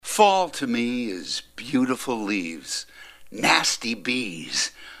Fall to me is beautiful leaves, nasty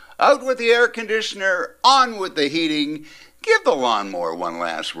bees. Out with the air conditioner, on with the heating, give the lawnmower one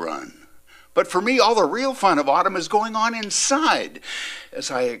last run. But for me, all the real fun of autumn is going on inside, as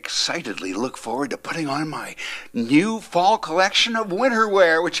I excitedly look forward to putting on my new fall collection of winter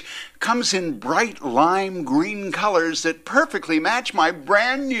wear, which comes in bright lime green colors that perfectly match my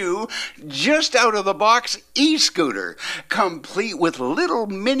brand new, just out of the box e-scooter, complete with little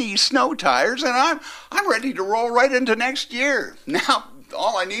mini snow tires, and I'm ready to roll right into next year. Now,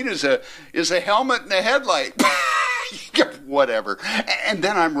 all I need is a helmet and a headlight. Whatever. And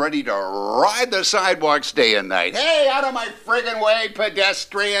then I'm ready to ride the sidewalks day and night. Hey, out of my friggin' way,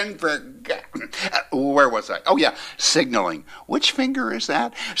 pedestrian. Where was I? Oh, yeah, signaling. Which finger is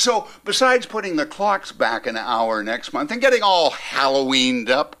that? So, besides putting the clocks back an hour next month and getting all Halloweened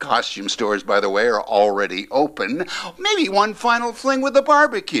up, costume stores, by the way, are already open, maybe one final fling with the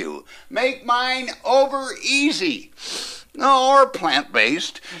barbecue. Make mine over easy. Or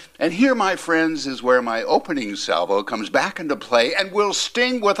plant-based. And here, my friends, is where my opening salvo comes back into play and will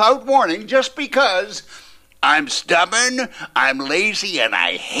sting without warning just because I'm stubborn, I'm lazy, and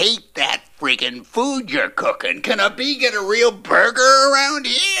I hate that freaking food you're cooking. Can a bee get a real burger around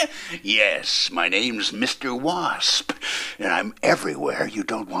here? Yes, my name's Mr. Wasp, and I'm everywhere you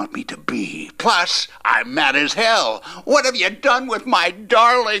don't want me to be. Plus, I'm mad as hell. What have you done with my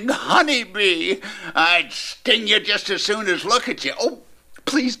darling honeybee? I'd sting you just as soon as look at you. Oh,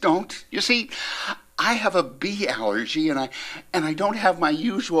 please don't. You see, I have a bee allergy, and I don't have my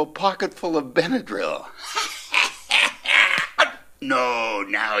usual pocket full of Benadryl. No,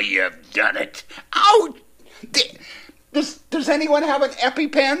 now you've done it. Ow! Does anyone have an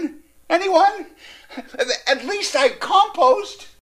EpiPen? Anyone? At least I compost.